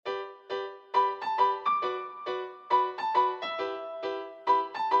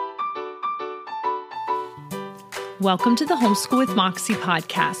Welcome to the Homeschool with Moxie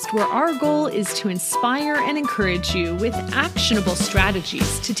podcast, where our goal is to inspire and encourage you with actionable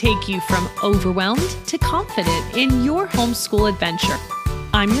strategies to take you from overwhelmed to confident in your homeschool adventure.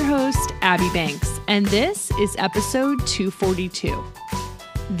 I'm your host, Abby Banks, and this is episode 242.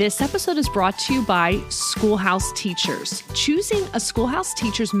 This episode is brought to you by Schoolhouse Teachers. Choosing a Schoolhouse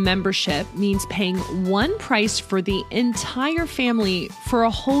Teachers membership means paying one price for the entire family for a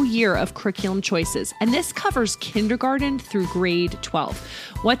whole year of curriculum choices. And this covers kindergarten through grade 12.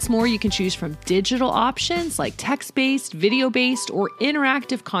 What's more, you can choose from digital options like text-based, video-based, or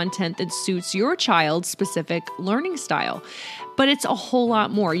interactive content that suits your child's specific learning style. But it's a whole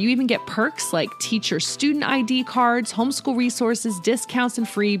lot more. You even get perks like teacher student ID cards, homeschool resources, discounts and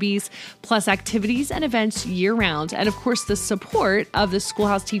freebies, plus activities and events year-round. And of course, the support of the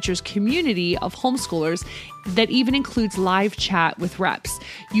Schoolhouse Teachers community of homeschoolers that even includes live chat with reps.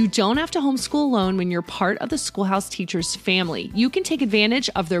 You don't have to homeschool alone when you're part of the Schoolhouse Teachers family. You can take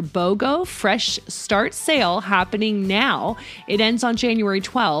advantage of their BOGO Fresh Start sale happening now. It ends on January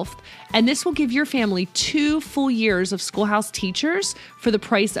 12th. And this will give your family 2 full years of Schoolhouse Teachers for the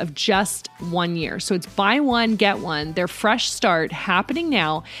price of just 1 year. So it's buy one, get one. Their Fresh Start happening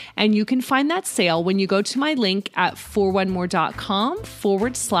now. And you can find that sale when you go to my link at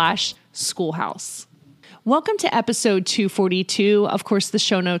 4onemore.com/schoolhouse. Welcome to episode 242. Of course, the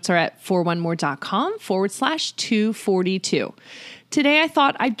show notes are at 4onemore.com/242. Today, I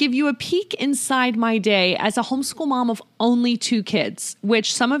thought I'd give you a peek inside my day as a homeschool mom of only 2 kids,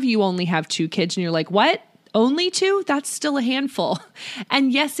 which some of you only have 2 kids and you're like, what? Only 2? That's still a handful.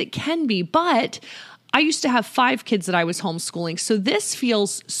 And yes, it can be, but I used to have 5 kids that I was homeschooling. So this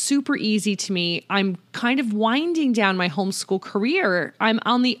feels super easy to me. I'm kind of winding down my homeschool career. I'm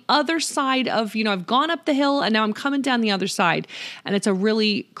on the other side of, I've gone up the hill and now I'm coming down the other side. And it's a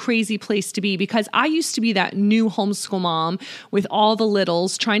really crazy place to be because I used to be that new homeschool mom with all the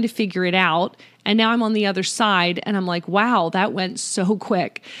littles trying to figure it out. And now I'm on the other side and I'm like, wow, that went so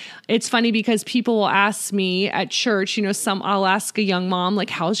quick. It's funny because people will ask me at church, I'll ask a young mom, like,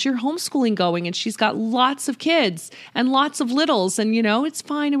 how's your homeschooling going? And she's got lots of kids and lots of littles and, it's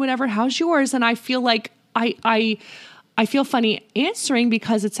fine and whatever. How's yours? And I feel like I feel funny answering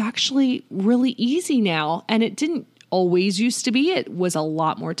because it's actually really easy now. And it didn't always used to be. It was a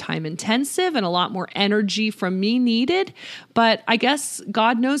lot more time intensive and a lot more energy from me needed. But I guess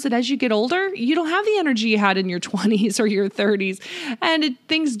God knows that as you get older, you don't have the energy you had in your 20s or your 30s. And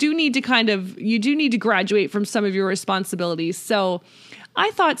things do need to you do need to graduate from some of your responsibilities. So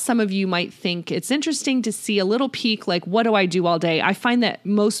I thought some of you might think it's interesting to see a little peek, like, what do I do all day? I find that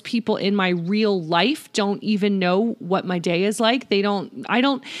most people in my real life don't even know what my day is like. And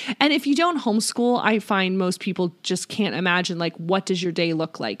if you don't homeschool, I find most people just can't imagine, like, what does your day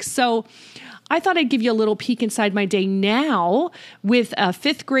look like? So I thought I'd give you a little peek inside my day now with a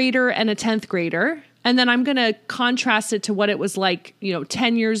 5th grader and a 10th grader. And then I'm going to contrast it to what it was like,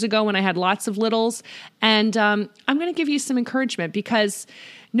 10 years ago when I had lots of littles. And I'm going to give you some encouragement because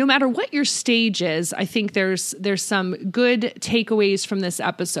no matter what your stage is, I think there's some good takeaways from this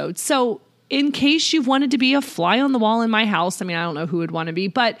episode. So in case you've wanted to be a fly on the wall in my house, I don't know who would want to be,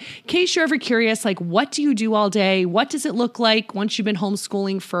 but in case you're ever curious, like, what do you do all day? What does it look like once you've been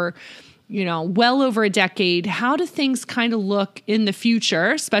homeschooling for well over a decade? How do things kind of look in the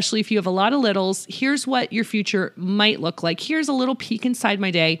future, especially if you have a lot of littles? Here's what your future might look like. Here's a little peek inside my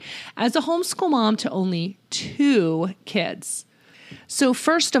day as a homeschool mom to only 2 kids. So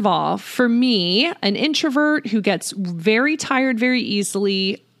first of all, for me, an introvert who gets very tired very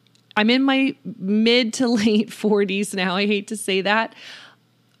easily, I'm in my mid to late 40s now. I hate to say that,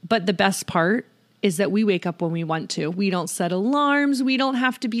 but the best part is that we wake up when we want to. We don't set alarms. We don't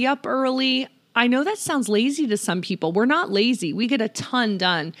have to be up early. I know that sounds lazy to some people. We're not lazy. We get a ton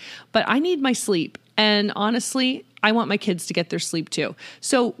done, but I need my sleep. And honestly, I want my kids to get their sleep too.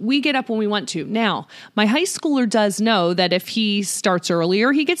 So we get up when we want to. Now, my high schooler does know that if he starts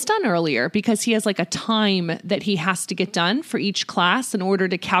earlier, he gets done earlier because he has like a time that he has to get done for each class in order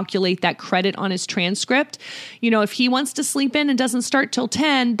to calculate that credit on his transcript. If he wants to sleep in and doesn't start till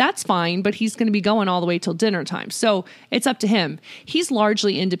 10, that's fine, but he's going to be going all the way till dinner time. So it's up to him. He's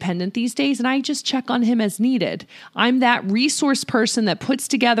largely independent these days, and I just check on him as needed. I'm that resource person that puts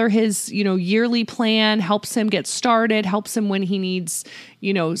together his, yearly plan, helps him get started, helps him when he needs,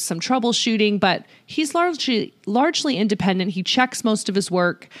 some troubleshooting, but he's largely independent. He checks most of his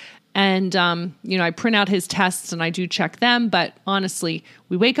work. And, I print out his tests and I do check them. But honestly,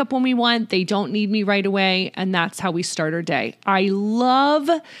 we wake up when we want. They don't need me right away. And that's how we start our day. I love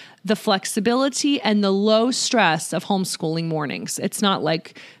the flexibility and the low stress of homeschooling mornings. It's not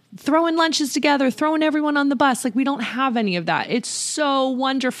like throwing lunches together, throwing everyone on the bus. Like we don't have any of that. It's so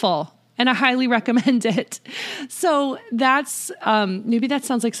wonderful. And I highly recommend it. So that's, maybe that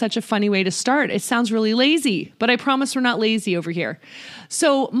sounds like such a funny way to start. It sounds really lazy, but I promise we're not lazy over here.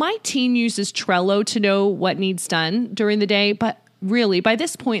 So my teen uses Trello to know what needs done during the day, but really by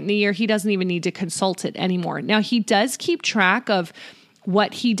this point in the year, he doesn't even need to consult it anymore. Now he does keep track of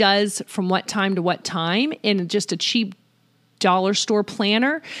what he does from what time to what time in just a cheap dollar store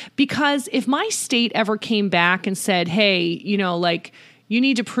planner, because if my state ever came back and said, hey, you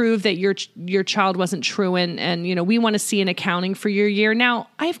need to prove that your child wasn't truant and we want to see an accounting for your year. Now,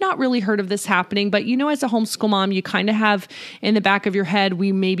 I've not really heard of this happening, but as a homeschool mom, you kind of have in the back of your head,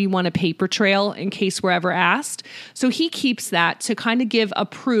 we maybe want a paper trail in case we're ever asked. So he keeps that to kind of give a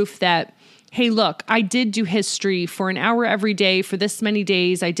proof that, hey, look, I did do history for an hour every day for this many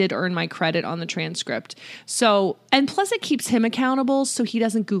days. I did earn my credit on the transcript. So, and plus it keeps him accountable so he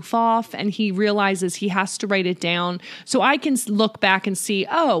doesn't goof off and he realizes he has to write it down. So I can look back and see,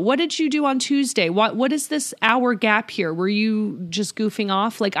 oh, what did you do on Tuesday? What is this hour gap here? Were you just goofing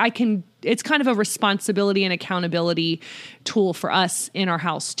off? It's kind of a responsibility and accountability tool for us in our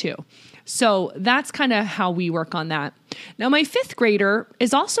house too. So that's kind of how we work on that. Now, my 5th grader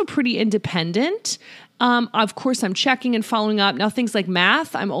is also pretty independent. Of course, I'm checking and following up. Now, things like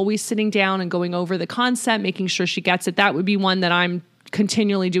math, I'm always sitting down and going over the concept, making sure she gets it. That would be one that I'm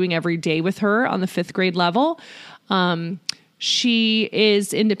continually doing every day with her on the 5th grade level. She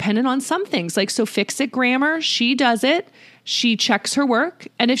is independent on some things, like so fix-it grammar. She does it. She checks her work.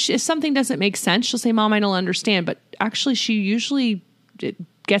 And if something doesn't make sense, she'll say, Mom, I don't understand. But actually, she usually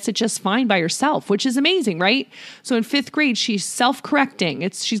gets it just fine by herself, which is amazing, right? So in 5th grade, she's self-correcting.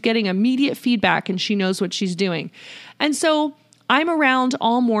 She's getting immediate feedback and she knows what she's doing. And so I'm around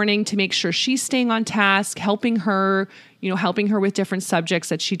all morning to make sure she's staying on task, helping her with different subjects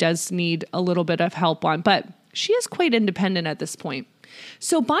that she does need a little bit of help on. But she is quite independent at this point.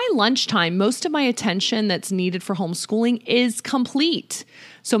 So by lunchtime, most of my attention that's needed for homeschooling is complete.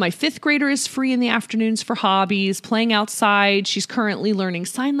 So my 5th grader is free in the afternoons for hobbies, playing outside. She's currently learning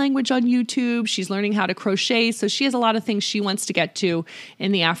sign language on YouTube. She's learning how to crochet. So she has a lot of things she wants to get to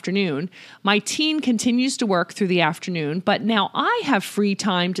in the afternoon. My teen continues to work through the afternoon, but now I have free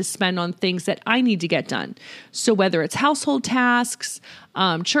time to spend on things that I need to get done. So whether it's household tasks,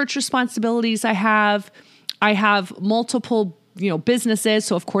 church responsibilities I have multiple businesses.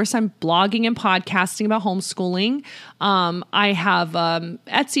 So of course I'm blogging and podcasting about homeschooling. I have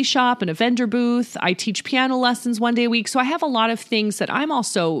Etsy shop and a vendor booth. I teach piano lessons one day a week. So I have a lot of things that I'm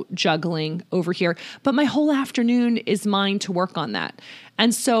also juggling over here, but my whole afternoon is mine to work on that.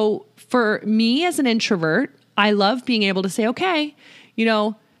 And so for me as an introvert, I love being able to say, okay,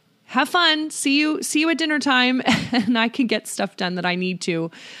 have fun. See you at dinner time. And I can get stuff done that I need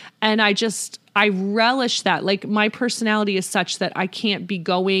to. And I relish that. Like my personality is such that I can't be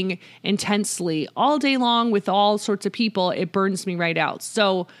going intensely all day long with all sorts of people. It burns me right out.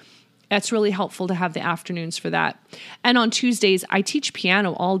 So that's really helpful to have the afternoons for that. And on Tuesdays, I teach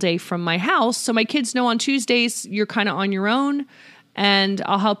piano all day from my house. So my kids know on Tuesdays, you're kind of on your own and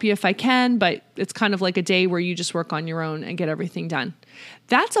I'll help you if I can, but it's kind of like a day where you just work on your own and get everything done.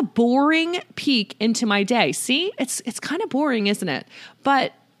 That's a boring peek into my day. See, it's kind of boring, isn't it?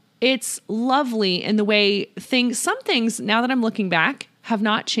 But it's lovely in the way some things, now that I'm looking back, have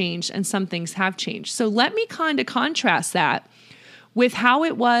not changed and some things have changed. So let me kind of contrast that with how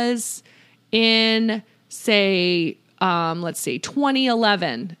it was in, say,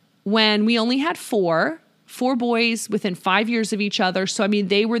 2011, when we only had four boys within 5 years of each other. So,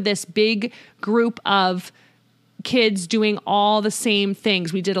 they were this big group of kids doing all the same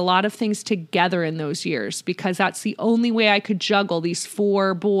things. We did a lot of things together in those years because that's the only way I could juggle these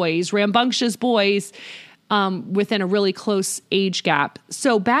 4 boys, rambunctious boys, within a really close age gap.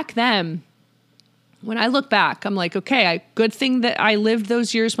 So back then, when I look back, I'm like, okay, good thing that I lived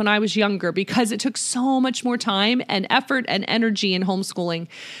those years when I was younger because it took so much more time and effort and energy in homeschooling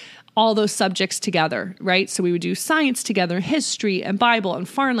all those subjects together, right? So we would do science together, history and Bible and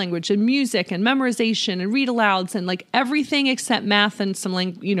foreign language and music and memorization and read alouds and like everything except math and some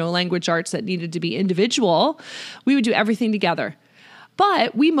language arts that needed to be individual. We would do everything together.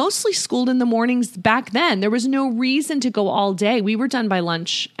 But we mostly schooled in the mornings back then. There was no reason to go all day. We were done by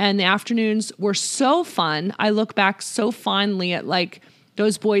lunch and the afternoons were so fun. I look back so fondly at like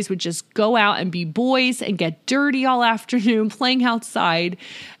Those boys would just go out and be boys and get dirty all afternoon playing outside.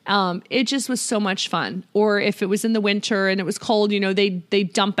 It just was so much fun. Or if it was in the winter and it was cold, they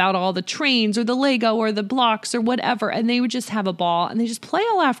dump out all the trains or the Lego or the blocks or whatever, and they would just have a ball and they just play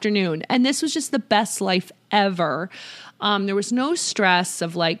all afternoon. And this was just the best life ever. There was no stress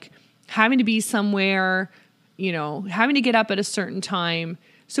of like having to be somewhere, having to get up at a certain time.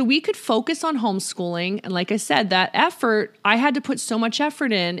 So we could focus on homeschooling. And like I said, that effort, I had to put so much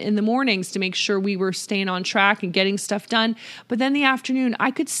effort in the mornings to make sure we were staying on track and getting stuff done. But then the afternoon, I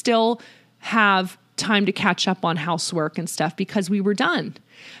could still have time to catch up on housework and stuff because we were done.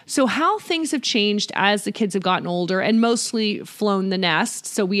 So how things have changed as the kids have gotten older and mostly flown the nest.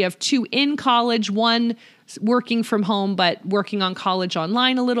 So we have 2 in college, 1 working from home, but working on college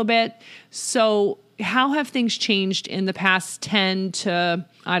online a little bit. So how have things changed in the past 10 to,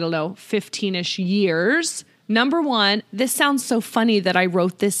 15-ish years? Number 1, this sounds so funny that I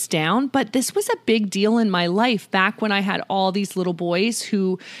wrote this down, but this was a big deal in my life back when I had all these little boys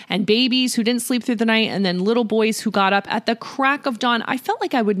and babies who didn't sleep through the night, and then little boys who got up at the crack of dawn. I felt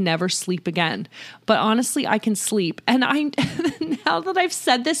like I would never sleep again, but honestly, I can sleep. And now that I've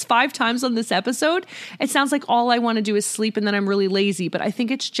said this 5 times on this episode, it sounds like all I want to do is sleep and then I'm really lazy, but I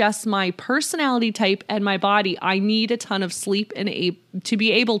think it's just my personality type and my body. I need a ton of sleep to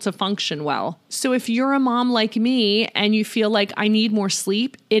be able to function well. So if you're a mom like me and you feel like I need more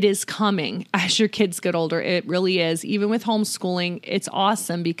sleep, it is coming as your kids get older. It really is. Even with homeschooling, it's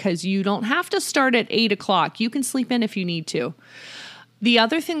awesome because you don't have to start at 8 o'clock. You can sleep in if you need to. The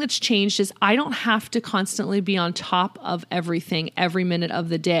other thing that's changed is I don't have to constantly be on top of everything every minute of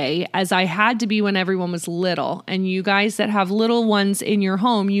the day as I had to be when everyone was little. And you guys that have little ones in your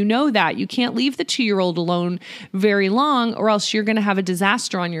home, you know that. You can't leave the 2-year-old alone very long or else you're going to have a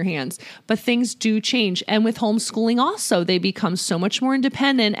disaster on your hands. But things do change. And with homeschooling also, they become so much more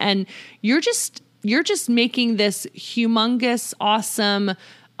independent and you're just making this humongous, awesome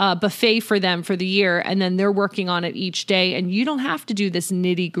buffet for them for the year, and then they're working on it each day, and you don't have to do this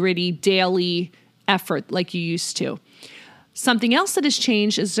nitty-gritty daily effort like you used to. Something else that has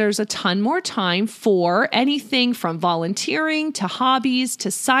changed is there's a ton more time for anything from volunteering to hobbies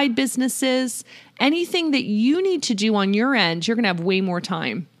to side businesses. Anything that you need to do on your end, you're going to have way more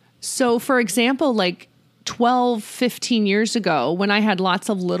time. So for example, like 12, 15 years ago, when I had lots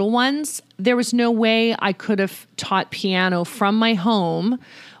of little ones, there was no way I could have taught piano from my home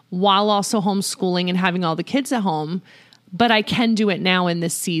while also homeschooling and having all the kids at home, but I can do it now in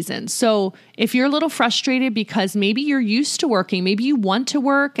this season. So if you're a little frustrated because maybe you're used to working, maybe you want to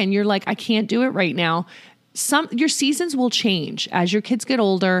work and you're like, I can't do it right now, your seasons will change. As your kids get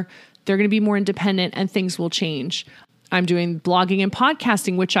older, they're going to be more independent and things will change. I'm doing blogging and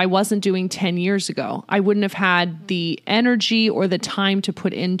podcasting, which I wasn't doing 10 years ago. I wouldn't have had the energy or the time to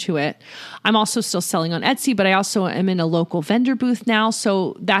put into it. I'm also still selling on Etsy, but I also am in a local vendor booth now.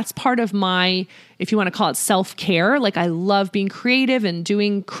 So that's part of my, if you want to call it self-care. Like I love being creative and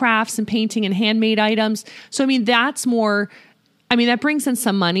doing crafts and painting and handmade items. So, that brings in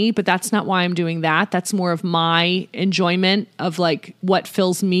some money, but that's not why I'm doing that. That's more of my enjoyment of like what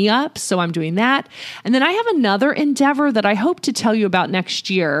fills me up. So I'm doing that. And then I have another endeavor that I hope to tell you about next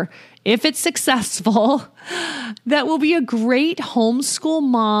year, if it's successful, that will be a great homeschool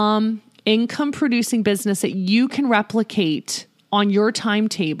mom income producing business that you can replicate on your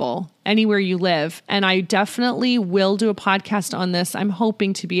timetable anywhere you live. And I definitely will do a podcast on this. I'm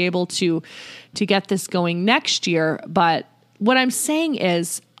hoping to be able to get this going next year, but what I'm saying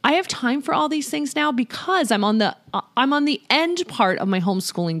is I have time for all these things now because I'm on the end part of my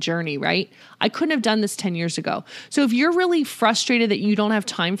homeschooling journey, right? I couldn't have done this 10 years ago. So if you're really frustrated that you don't have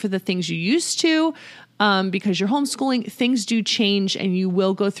time for the things you used to because you're homeschooling, things do change and you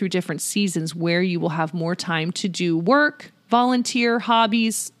will go through different seasons where you will have more time to do work, volunteer,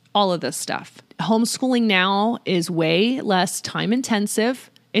 hobbies, all of this stuff. Homeschooling now is way less time intensive.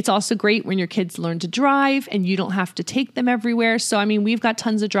 It's also great when your kids learn to drive and you don't have to take them everywhere. So, we've got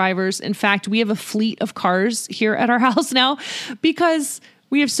tons of drivers. In fact, we have a fleet of cars here at our house now because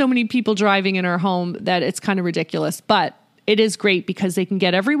we have so many people driving in our home that it's kind of ridiculous. But it is great because they can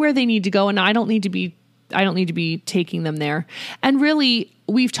get everywhere they need to go and I don't need to be taking them there. And really,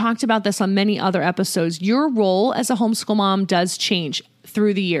 we've talked about this on many other episodes. Your role as a homeschool mom does change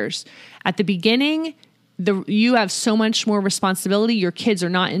through the years. At the beginning, you have so much more responsibility. Your kids are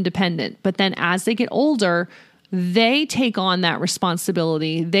not independent. But then as they get older, they take on that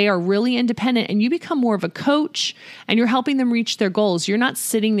responsibility. They are really independent, and you become more of a coach, and you're helping them reach their goals. You're not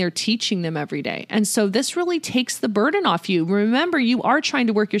sitting there teaching them every day. And so this really takes the burden off you. Remember, you are trying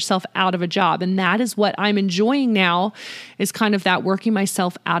to work yourself out of a job. And that is what I'm enjoying now, is kind of that working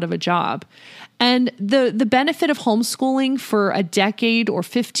myself out of a job. And the benefit of homeschooling for a decade or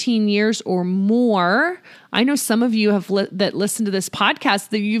 15 years or more, I know some of you that listen to this podcast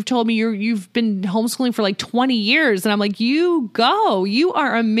that you've told me you've been homeschooling for like 20 years. And I'm like, you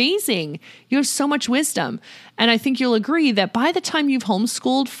are amazing. You have so much wisdom. And I think you'll agree that by the time you've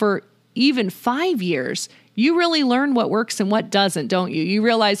homeschooled for even 5 years, you really learn what works and what doesn't, don't you? You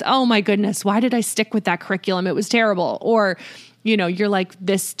realize, oh my goodness, why did I stick with that curriculum? It was terrible. Or you're like,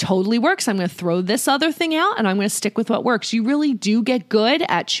 this totally works. I'm going to throw this other thing out and I'm going to stick with what works. You really do get good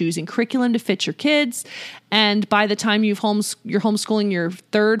at choosing curriculum to fit your kids. And by the time you're homeschooling your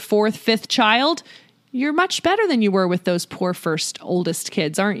third, fourth, fifth child, you're much better than you were with those poor first oldest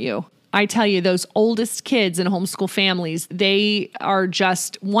kids, aren't you? I tell you, those oldest kids in homeschool families, they are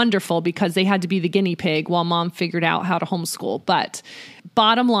just wonderful because they had to be the guinea pig while mom figured out how to homeschool. But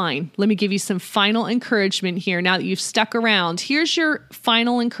bottom line, let me give you some final encouragement here. Now that you've stuck around, here's your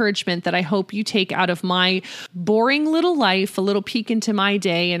final encouragement that I hope you take out of my boring little life, a little peek into my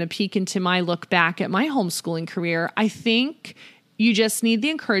day and a peek into my look back at my homeschooling career. I think you just need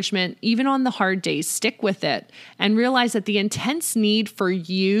the encouragement, even on the hard days, stick with it and realize that the intense need for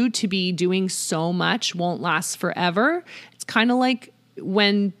you to be doing so much won't last forever. It's kind of like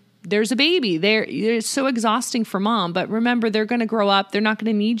when there's a baby. It's so exhausting for mom, but remember, they're going to grow up. They're not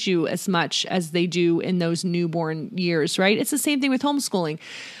going to need you as much as they do in those newborn years, right? It's the same thing with homeschooling.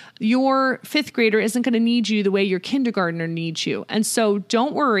 Your fifth grader isn't going to need you the way your kindergartner needs you. And so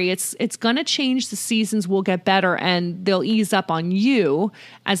don't worry, it's going to change. The seasons will get better and they'll ease up on you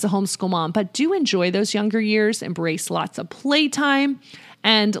as a homeschool mom. But do enjoy those younger years, embrace lots of playtime.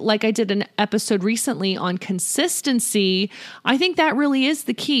 And like I did an episode recently on consistency, I think that really is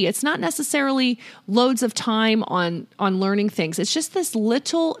the key. It's not necessarily loads of time on learning things. It's just this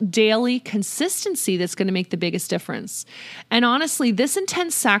little daily consistency that's going to make the biggest difference. And honestly, this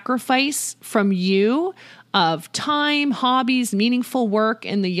intense sacrifice from you of time, hobbies, meaningful work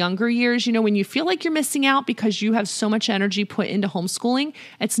in the younger years, when you feel like you're missing out because you have so much energy put into homeschooling,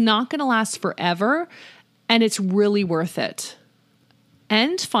 it's not going to last forever, and it's really worth it.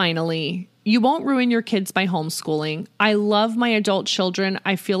 And finally, you won't ruin your kids by homeschooling. I love my adult children.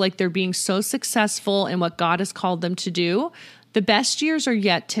 I feel like they're being so successful in what God has called them to do. The best years are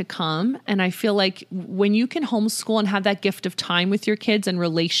yet to come. And I feel like when you can homeschool and have that gift of time with your kids and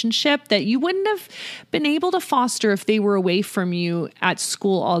relationship that you wouldn't have been able to foster if they were away from you at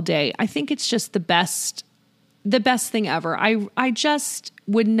school all day, I think it's just the best thing ever. I just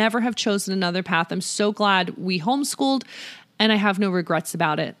would never have chosen another path. I'm so glad we homeschooled, and I have no regrets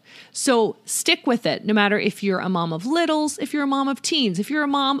about it. So stick with it, no matter if you're a mom of littles, if you're a mom of teens, if you're a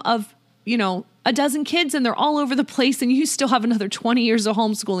mom of, a dozen kids and they're all over the place and you still have another 20 years of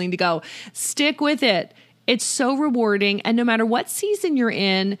homeschooling to go. Stick with it. It's so rewarding. And no matter what season you're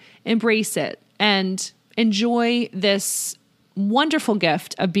in, embrace it and enjoy this wonderful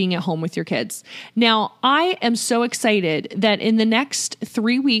gift of being at home with your kids. Now, I am so excited that in the next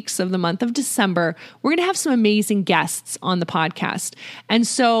 3 weeks of the month of December, we're going to have some amazing guests on the podcast. And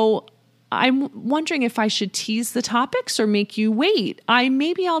so I'm wondering if I should tease the topics or make you wait.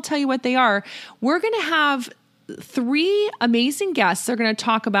 Maybe I'll tell you what they are. We're going to have 3 amazing guests. They're going to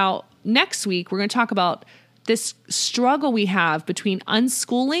talk about next week. We're going to talk about this struggle we have between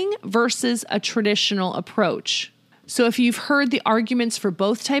unschooling versus a traditional approach. So if you've heard the arguments for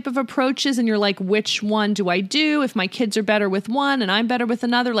both type of approaches and you're like, which one do I do? If my kids are better with one and I'm better with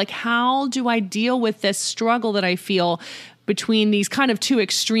another, like how do I deal with this struggle that I feel between these kind of 2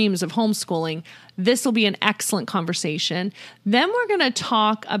 extremes of homeschooling? This will be an excellent conversation. Then we're going to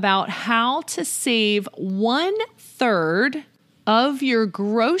talk about how to save 1/3 of your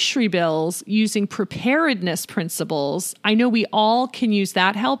grocery bills using preparedness principles. I know we all can use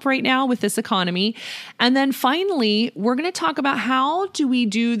that help right now with this economy. And then finally, we're going to talk about how do we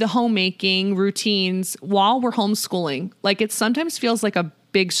do the homemaking routines while we're homeschooling. Like it sometimes feels like a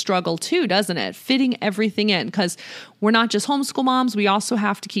big struggle too, doesn't it? Fitting everything in, because we're not just homeschool moms. We also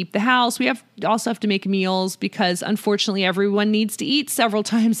have to keep the house. We also have to make meals because unfortunately everyone needs to eat several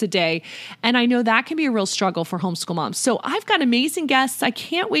times a day. And I know that can be a real struggle for homeschool moms. So I've got amazing guests. I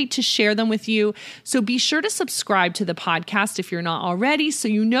can't wait to share them with you. So be sure to subscribe to the podcast if you're not already, so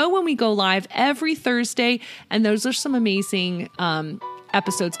you know when we go live every Thursday. And those are some amazing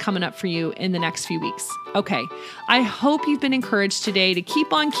episodes coming up for you in the next few weeks. Okay, I hope you've been encouraged today to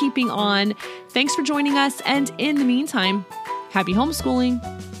keep on keeping on. Thanks for joining us. And in the meantime, happy homeschooling.